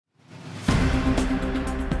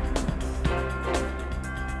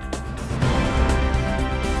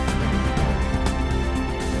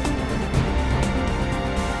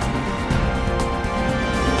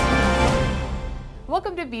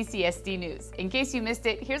BCSD News. In case you missed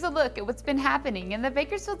it, here's a look at what's been happening in the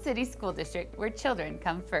Bakersfield City School District, where children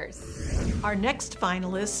come first. Our next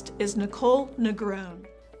finalist is Nicole Negrone.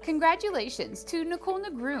 Congratulations to Nicole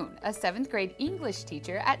Negrone, a 7th grade English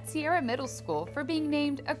teacher at Sierra Middle School, for being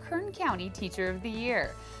named a Kern County Teacher of the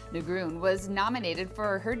Year. Negrone was nominated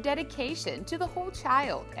for her dedication to the whole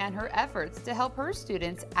child and her efforts to help her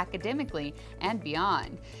students academically and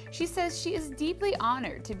beyond. She says she is deeply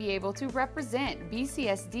honored to be able to represent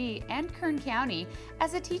BCSD and Kern County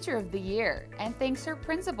as a Teacher of the Year, and thanks her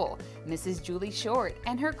principal, Mrs. Julie Short,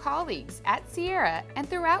 and her colleagues at Sierra and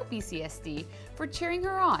throughout BCSD for cheering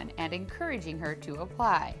her on and encouraging her to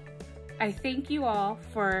apply. I thank you all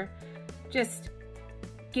for just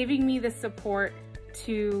giving me the support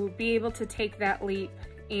to be able to take that leap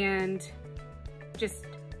and just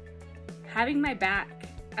having my back.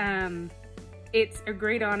 It's a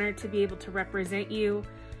great honor to be able to represent you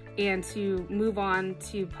and to move on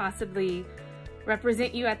to possibly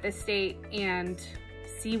represent you at the state and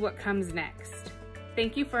see what comes next.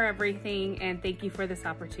 Thank you for everything, and thank you for this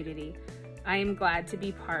opportunity. I am glad to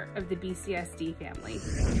be part of the BCSD family.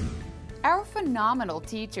 Our phenomenal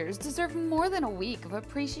teachers deserve more than a week of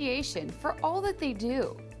appreciation for all that they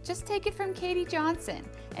do. Just take it from Katie Johnson,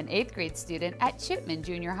 an 8th grade student at Chipman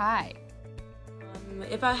Junior High.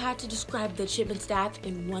 If I had to describe the Chipman staff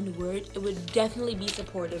in one word, it would definitely be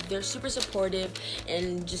supportive. They're super supportive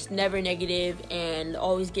and just never negative and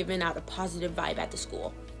always giving out a positive vibe at the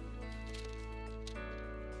school.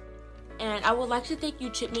 And I would like to thank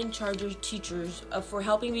you Chipman Charter teachers for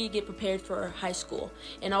helping me get prepared for high school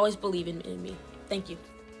and always believing in me. Thank you.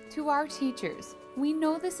 To our teachers, we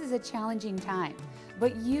know this is a challenging time,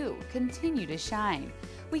 but you continue to shine.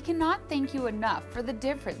 We cannot thank you enough for the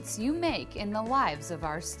difference you make in the lives of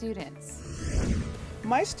our students.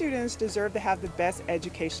 My students deserve to have the best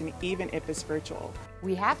education, even if it's virtual.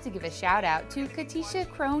 We have to give a shout out to Katisha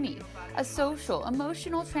Croney, a social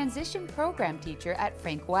emotional transition program teacher at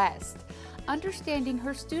Frank West. Understanding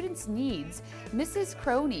her students' needs, Mrs.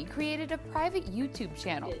 Croney created a private YouTube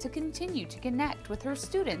channel to continue to connect with her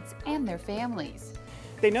students and their families.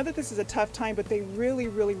 They know that this is a tough time, but they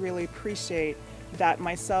really appreciate that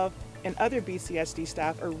myself and other BCSD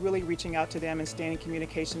staff are really reaching out to them and staying in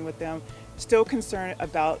communication with them, still concerned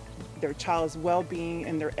about their child's well-being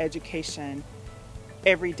and their education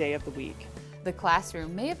every day of the week. The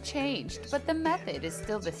classroom may have changed, but the method is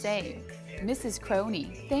still the same. Mrs.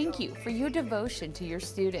 Croney, thank you for your devotion to your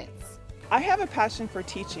students. I have a passion for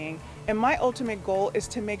teaching, and my ultimate goal is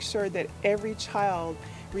to make sure that every child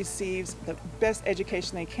receives the best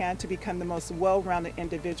education they can to become the most well-rounded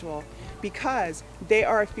individual, because they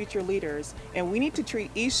are our future leaders, and we need to treat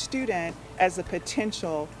each student as a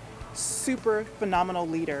potential super phenomenal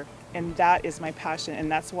leader, and that is my passion, and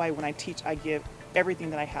that's why when I teach I give everything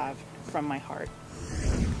that I have from my heart.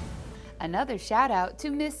 Another shout out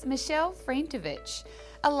to Miss Michelle Fraintovich,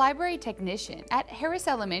 a library technician at Harris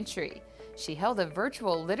Elementary. She held a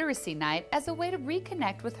virtual literacy night as a way to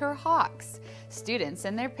reconnect with her Hawks. Students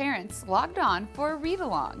and their parents logged on for a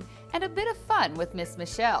read-along and a bit of fun with Miss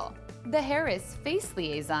Michelle. The Harris Face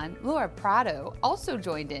Liaison, Laura Prado, also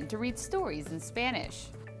joined in to read stories in Spanish.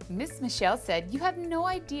 Miss Michelle said, "You have no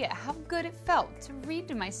idea how good it felt to read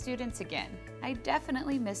to my students again. I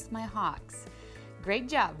definitely missed my Hawks." Great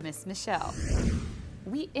job, Miss Michelle.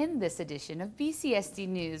 We end this edition of BCSD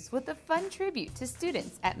News with a fun tribute to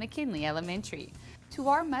students at McKinley Elementary. To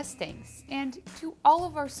our Mustangs and to all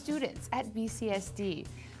of our students at BCSD,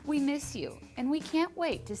 we miss you and we can't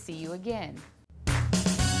wait to see you again.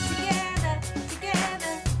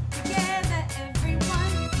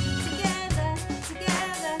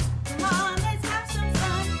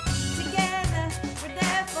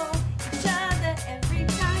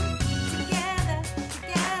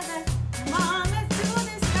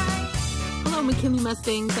 McKinley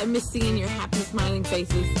Mustangs, I miss seeing your happy, smiling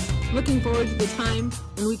faces. Looking forward to the time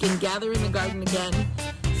when we can gather in the garden again.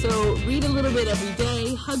 So read a little bit every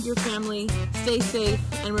day, hug your family, stay safe,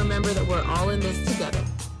 and remember that we're all in this together.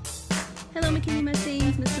 Hello McKinley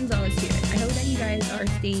Mustangs, Ms. Gonzalez here. I hope that you guys are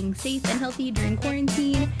staying safe and healthy during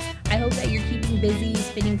quarantine. I hope that you're keeping busy,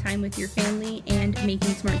 spending time with your family, and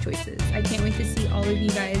making smart choices. I can't wait to see all of you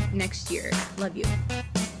guys next year. Love you.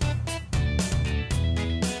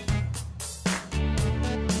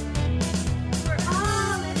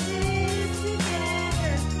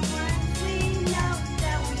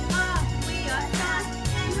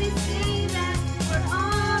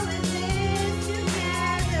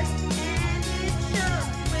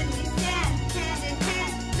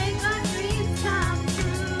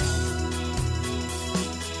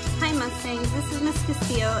 Mustangs, this is Miss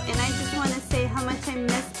Castillo, and I just want to say how much I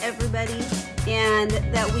miss everybody and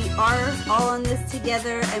that we are all in this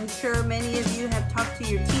together. I'm sure many of you have talked to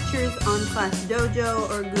your teachers on Class Dojo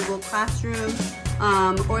or Google Classroom,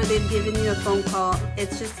 or they've given you a phone call.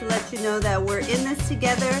 It's just to let you know that we're in this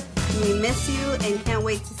together. We miss you and can't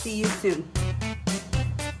wait to see you soon.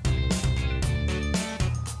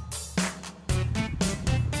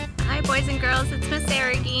 Hi boys and girls, it's Miss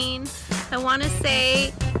Aragine. I want to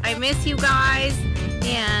say I miss you guys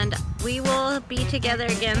and we will be together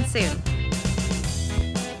again soon.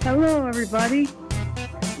 Hello everybody.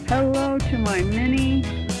 Hello to my mini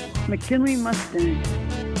McKinley Mustang.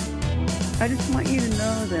 I just want you to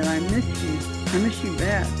know that I miss you. I miss you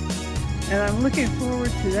bad. And I'm looking forward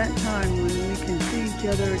to that time when we can see each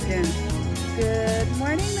other again. Good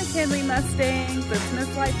morning, McKinley Mustangs. It's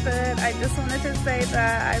Miss Lightfoot. I just wanted to say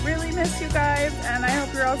that I really miss you guys, and I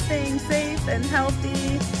hope you're all staying safe and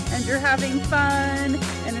healthy, and you're having fun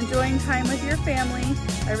and enjoying time with your family.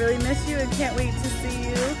 I really miss you and can't wait to see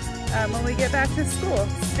you when we get back to school.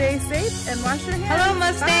 Stay safe and wash your hands. Hello,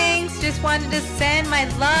 Mustangs. Bye. Just wanted to send my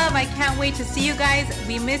love. I can't wait to see you guys.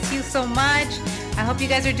 We miss you so much. I hope you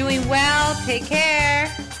guys are doing well. Take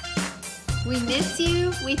care. We miss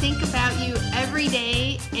you, we think about you every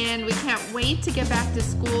day, and we can't wait to get back to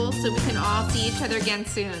school so we can all see each other again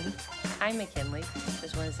soon. Hi McKinley,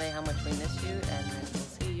 just want to say how much we miss you, and then we'll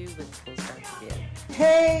see you when school starts again.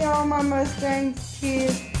 Hey all my Mustangs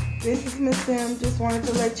kids, this is Miss Sim. Just wanted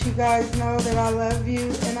to let you guys know that I love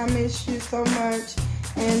you and I miss you so much,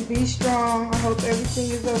 and be strong. I hope everything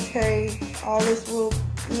is okay. All this will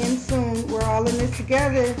end soon. We're all in this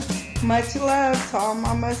together. Much love to all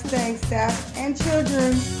my Mustang staff and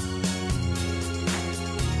children.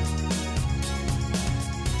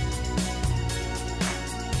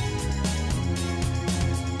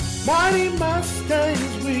 Mighty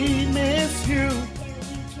Mustangs, we miss you.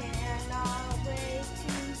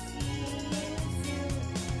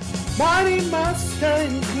 Mighty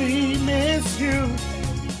Mustangs, we miss you.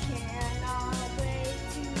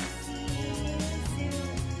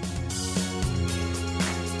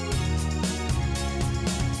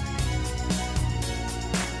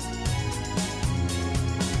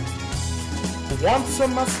 Once a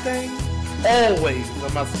Mustang, always a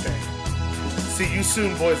Mustang. See you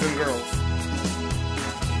soon, boys and girls.